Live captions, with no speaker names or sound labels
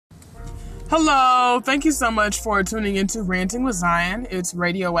Hello, thank you so much for tuning into Ranting with Zion. It's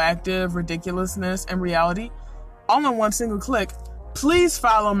radioactive ridiculousness and reality, all in one single click. Please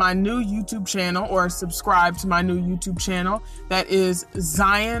follow my new YouTube channel or subscribe to my new YouTube channel. That is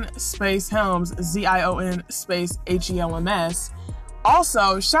Zion Space Helms, Zion Space Helms.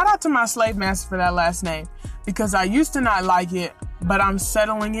 Also, shout out to my slave master for that last name because I used to not like it, but I'm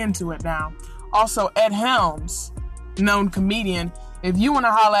settling into it now. Also, Ed Helms, known comedian. If you want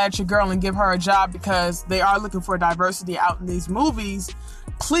to holler at your girl and give her a job because they are looking for diversity out in these movies,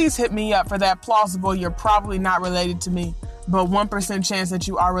 please hit me up for that plausible you're probably not related to me, but 1% chance that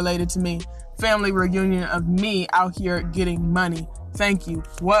you are related to me. Family reunion of me out here getting money. Thank you.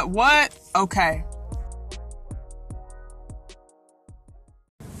 What? Okay.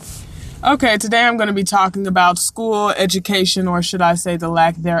 Okay, today I'm going to be talking about school, education, or should I say the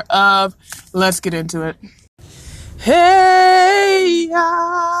lack thereof. Let's get into it. Hey,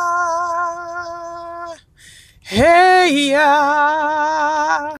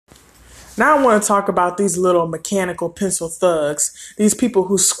 Now I want to talk about these little mechanical pencil thugs, these people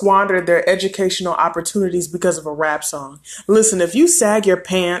who squandered their educational opportunities because of a rap song. Listen, if you sag your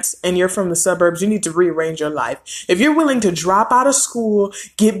pants and you're from the suburbs, you need to rearrange your life. If you're willing to drop out of school,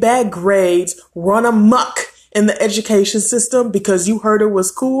 get bad grades, run amok in the education system because you heard it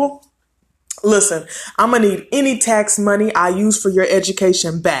was cool, listen, I'm going to need any tax money I use for your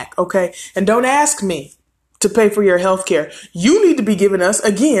education back, okay? And don't ask me to pay for your health care. You need to be giving us,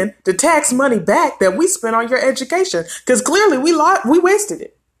 again, the tax money back that we spent on your education because clearly we wasted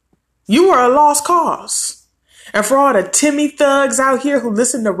it. You are a lost cause. And for all the Timmy thugs out here who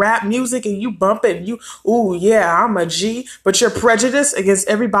listen to rap music and you bump it and you, ooh, yeah, I'm a G, but you're prejudiced against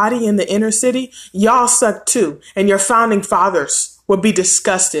everybody in the inner city, y'all suck too. And your founding fathers would be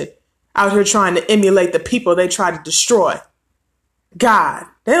disgusted out here trying to emulate the people they try to destroy. God,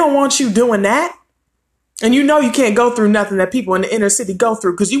 they don't want you doing that. And you know you can't go through nothing that people in the inner city go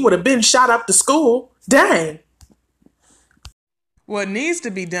through because you would have been shot up to school. Dang. What needs to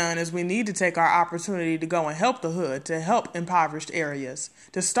be done is we need to take our opportunity to go and help the hood, to help impoverished areas,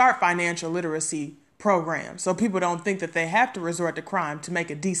 to start financial literacy programs so people don't think that they have to resort to crime to make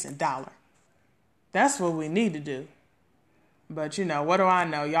a decent dollar. That's what we need to do. But, what do I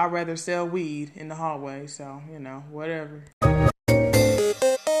know? Y'all rather sell weed in the hallway, so, whatever.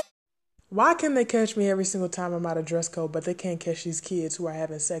 Why can they catch me every single time I'm out of dress code, but they can't catch these kids who are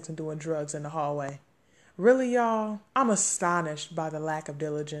having sex and doing drugs in the hallway? Really, y'all? I'm astonished by the lack of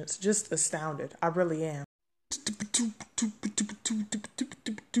diligence. Just astounded. I really am.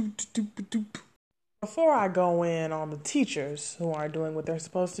 Before I go in on the teachers who aren't doing what they're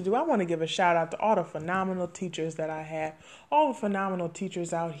supposed to do, I want to give a shout out to all the phenomenal teachers that I had, all the phenomenal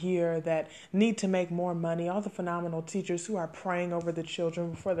teachers out here that need to make more money, all the phenomenal teachers who are praying over the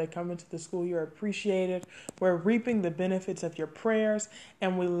children before they come into the school. You're appreciated. We're reaping the benefits of your prayers,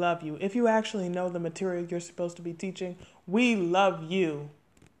 and we love you. If you actually know the material you're supposed to be teaching, we love you.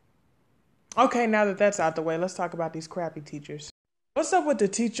 Okay, now that that's out the way, let's talk about these crappy teachers. What's up with the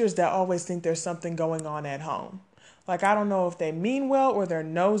teachers that always think there's something going on at home? Like, I don't know if they mean well or they're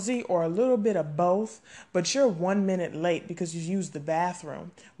nosy or a little bit of both, but you're 1 minute late because you used the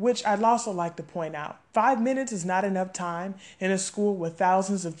bathroom, which I'd also like to point out. 5 minutes is not enough time in a school with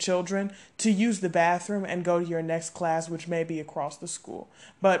thousands of children to use the bathroom and go to your next class, which may be across the school.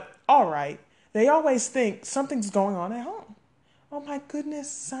 But all right, they always think something's going on at home. Oh my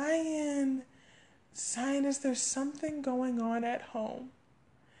goodness, Zion, is there something going on at home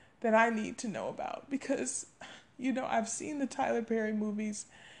that I need to know about? Because, I've seen the Tyler Perry movies,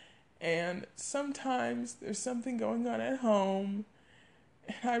 and sometimes there's something going on at home,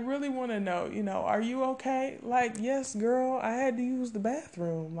 and I really want to know, are you okay? Like, yes, girl, I had to use the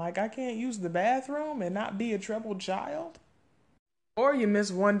bathroom. Like, I can't use the bathroom and not be a troubled child. Or you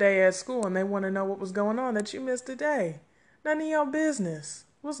missed one day at school, and they want to know what was going on that you missed a day. None of your business.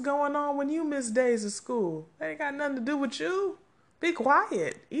 What's going on when you miss days of school? That ain't got nothing to do with you. Be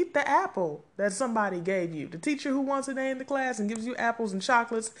quiet. Eat the apple that somebody gave you. The teacher who wants a day in the class and gives you apples and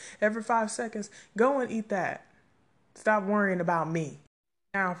chocolates every 5 seconds, go and eat that. Stop worrying about me.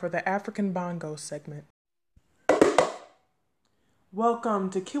 Now for the African Bongo segment.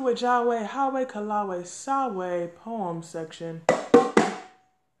 Welcome to Kiwajawe Hawe Kalawe Sawe poem section.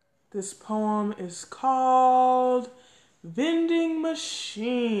 This poem is called Vending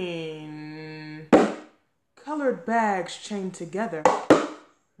Machine. Colored bags chained together.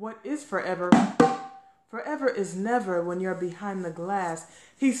 What is forever? Forever is never when you're behind the glass.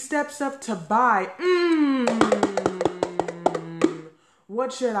 He steps up to buy.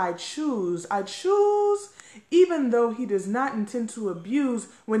 What should I choose? I choose, even though he does not intend to abuse.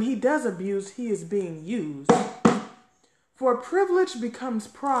 When he does abuse, he is being used. For privilege becomes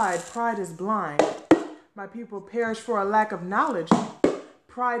pride. Pride is blind. My people perish for a lack of knowledge.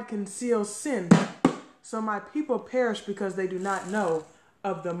 Pride conceals sin. So my people perish because they do not know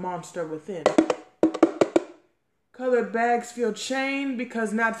of the monster within. Colored bags feel chained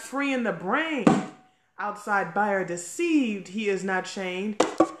because not free in the brain. Outside buyer deceived, he is not chained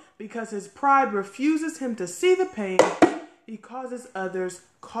because his pride refuses him to see the pain. He causes others,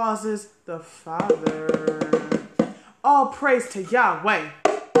 causes the Father. All praise to Yahweh.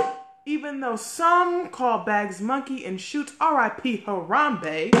 Even though some call bags monkey and shoots R.I.P.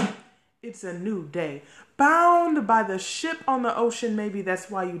 Harambe, it's a new day. Bound by the ship on the ocean, maybe that's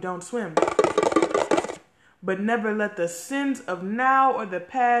why you don't swim. But never let the sins of now or the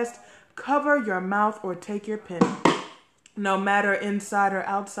past cover your mouth or take your pen. No matter inside or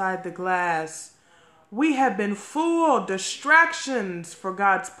outside the glass. We have been fooled, distractions for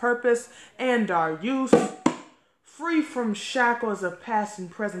God's purpose and our use. Free from shackles of past and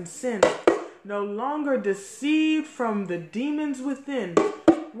present sin. No longer deceived from the demons within.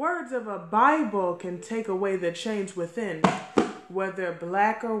 Words of a Bible can take away the chains within. Whether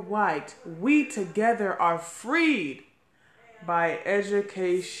black or white, we together are freed by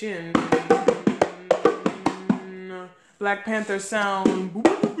education. Black Panther sound.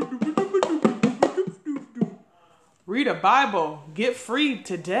 Read a Bible. Get freed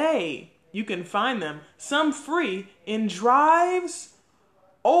today. You can find them, some free in drives,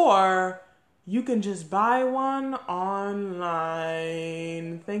 or you can just buy one online.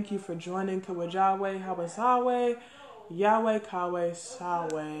 Thank you for joining Kawajawe, Hawasawe, Yahweh, Kawe,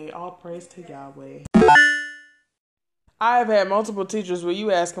 Sawe. All praise to Yahweh. I've had multiple teachers where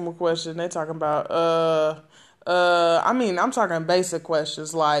you ask them a question, they talking about, I'm talking basic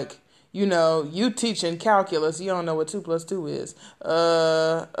questions like, you teaching calculus, you don't know what 2 + 2 is.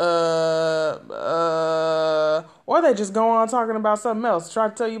 Or they just go on talking about something else, try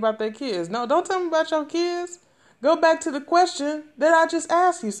to tell you about their kids. No, don't tell me about your kids. Go back to the question that I just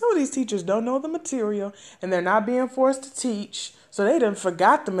asked you. Some of these teachers don't know the material and they're not being forced to teach. So they done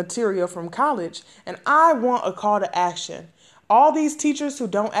forgot the material from college. And I want a call to action. All these teachers who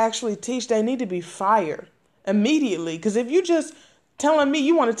don't actually teach, they need to be fired immediately. Because if you just telling me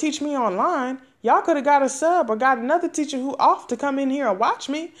you want to teach me online, y'all could have got a sub or got another teacher who off to come in here and watch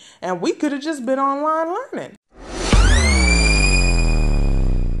me. And we could have just been online learning.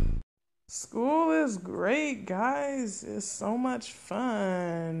 School is great, guys. It's so much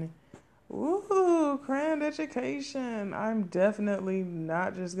fun. Woohoo, grand education. I'm definitely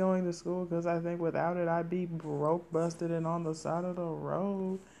not just going to school because I think without it I'd be broke, busted, and on the side of the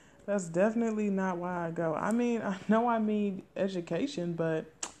road. That's definitely not why I go. I know I need education, but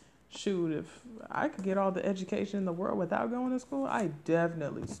shoot, if I could get all the education in the world without going to school, I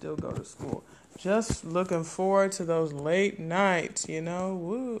definitely still go to school. Just looking forward to those late nights,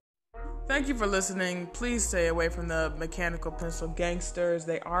 woo. Thank you for listening. Please stay away from the mechanical pencil gangsters.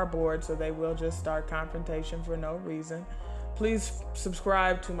 They are bored, so they will just start confrontation for no reason. Please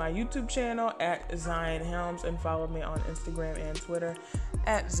subscribe to my YouTube channel at Zion Helms and follow me on Instagram and Twitter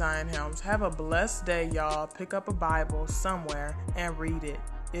at Zion Helms. Have a blessed day, y'all. Pick up a Bible somewhere and read it.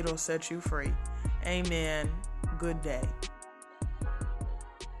 It'll set you free. Amen. Good day.